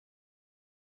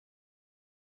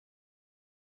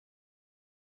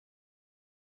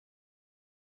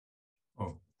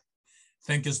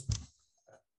Thank you.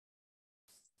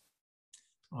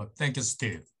 Thank you,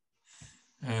 Steve.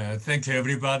 Thank you,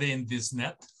 everybody in this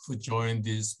net who joined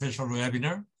this special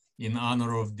webinar in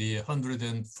honor of the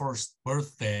 101st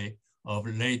birthday of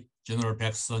late General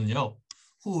Baek Sun-yeop,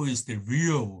 who is the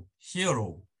real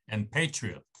hero and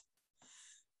patriot.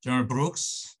 General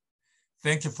Brooks,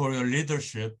 thank you for your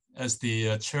leadership as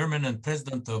the chairman and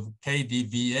president of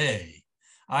KDVA.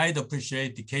 I'd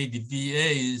appreciate the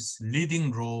KDVA's leading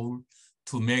role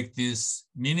to make this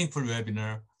meaningful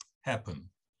webinar happen.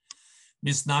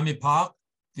 Ms. Nami Park,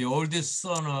 the oldest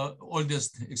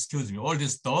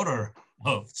daughter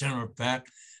of General Baek,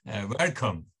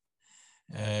 welcome.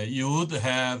 You would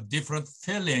have different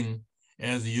feeling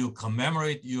as you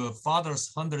commemorate your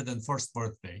father's 101st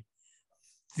birthday.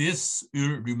 This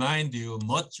will remind you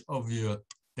much of your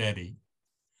daddy.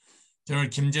 General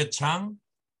Kim Jae-chang,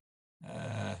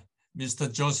 Mr.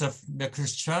 Joseph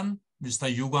McChristian,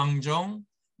 Mr. Yu Gwang-jong,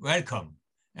 welcome.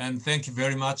 And thank you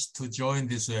very much to join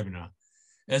this webinar.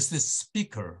 As the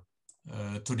speaker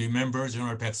to remember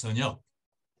General Baek Sun-yeop.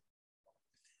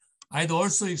 I'd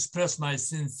also express my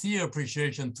sincere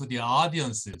appreciation to the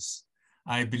audiences.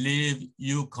 I believe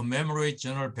you commemorate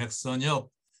General Baek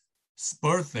Sun-yeop's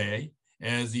birthday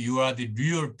as you are the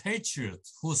real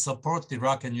patriots who support the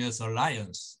Iraq and US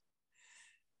alliance.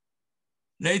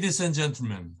 Ladies and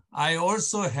gentlemen, I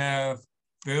also have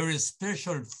very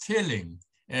special feeling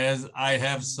as I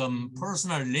have some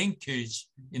personal linkage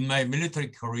in my military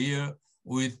career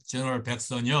with General Baek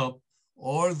Sun-yeop,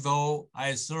 although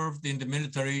I served in the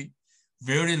military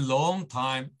very long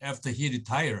time after he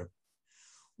retired.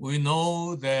 We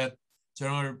know that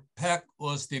General Baek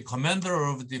was the commander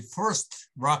of the 1st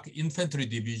ROK Infantry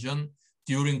Division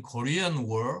during Korean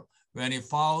War when he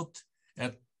fought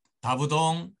at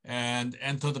Dabudong and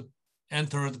entered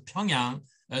Pyongyang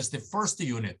as the 1st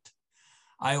unit.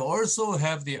 I also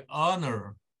have the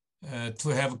honor to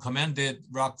have commanded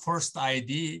ROK 1st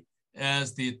ID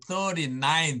as the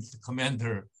 39th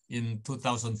commander in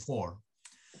 2004.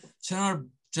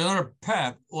 General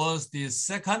Baek was the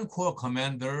 2nd Corps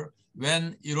commander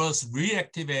when it was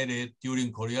reactivated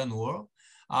during Korean War.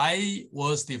 I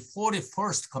was the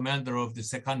 41st commander of the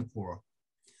 2nd Corps.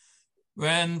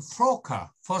 When FROCA,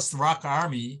 1st ROK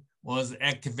Army, was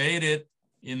activated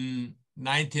in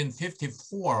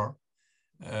 1954,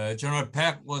 General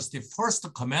Baek was the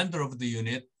 1st commander of the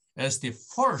unit as the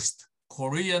 1st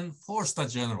Korean 4-star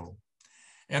general.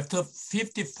 After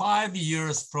 55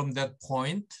 years from that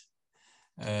point,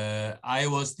 I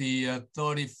was the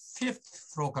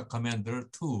 35th FROCA commander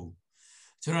too.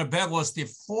 General Baek was the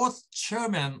 4th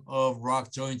chairman of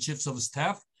ROK Joint Chiefs of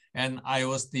Staff, and I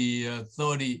was the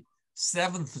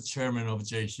 37th chairman of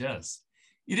JCS.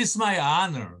 It is my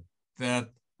honor that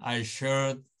I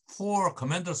shared 4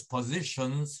 commanders'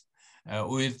 positions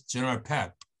with General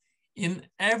Baek. In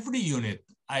every unit,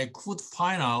 I could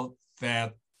find out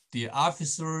that the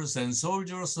officers and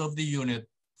soldiers of the unit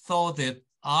thought it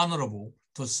honorable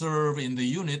to serve in the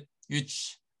unit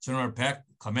which General Baek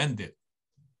commanded.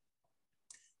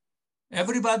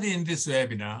 Everybody in this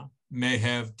webinar may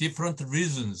have different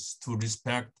reasons to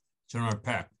respect General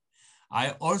Baek.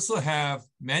 I also have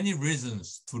many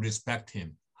reasons to respect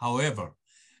him. However,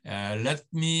 let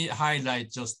me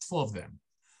highlight just 2 of them.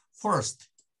 First,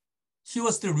 he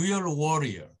was the real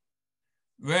warrior.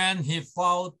 When he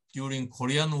fought during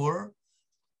Korean War,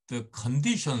 the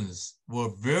conditions were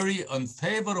very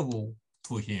unfavorable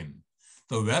to him.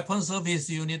 The weapons of his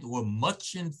unit were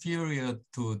much inferior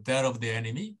to that of the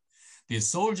enemy. The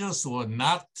soldiers were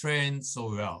not trained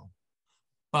so well,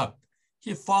 but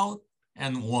he fought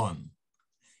and won.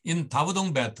 In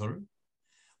Dabudong battle,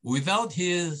 without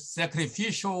his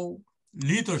sacrificial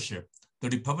leadership, the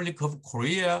Republic of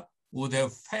Korea would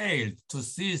have failed to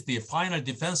seize the final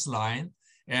defense line,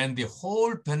 and the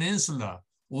whole peninsula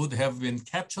would have been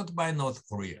captured by North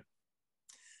Korea.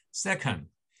 Second,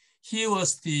 he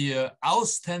was the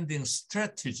outstanding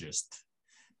strategist.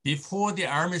 Before the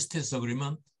armistice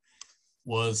agreement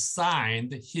was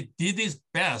signed, he did his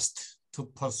best to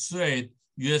persuade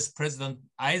US President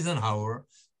Eisenhower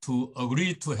to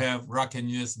agree to have ROK and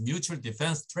US mutual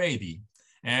defense treaty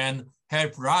and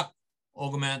help ROK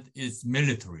augment its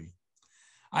military.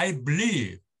 I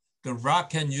believe the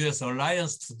ROK and US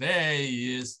alliance today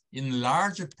is in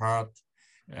large part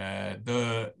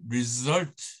the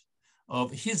result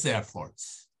of his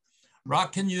efforts.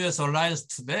 ROK and US alliance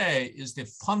today is the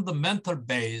fundamental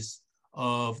base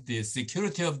of the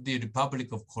security of the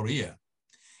Republic of Korea.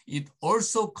 It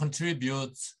also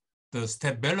contributes the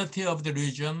stability of the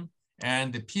region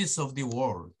and the peace of the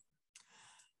world.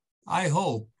 I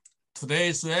hope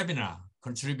today's webinar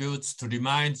contributes to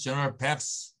remind General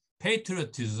Park's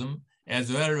patriotism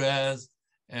as well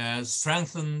as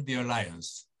strengthen the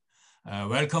alliance.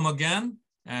 Welcome again,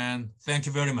 and thank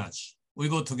you very much. We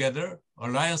go together,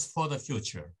 Alliance for the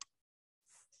Future.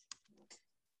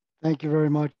 Thank you very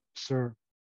much, sir.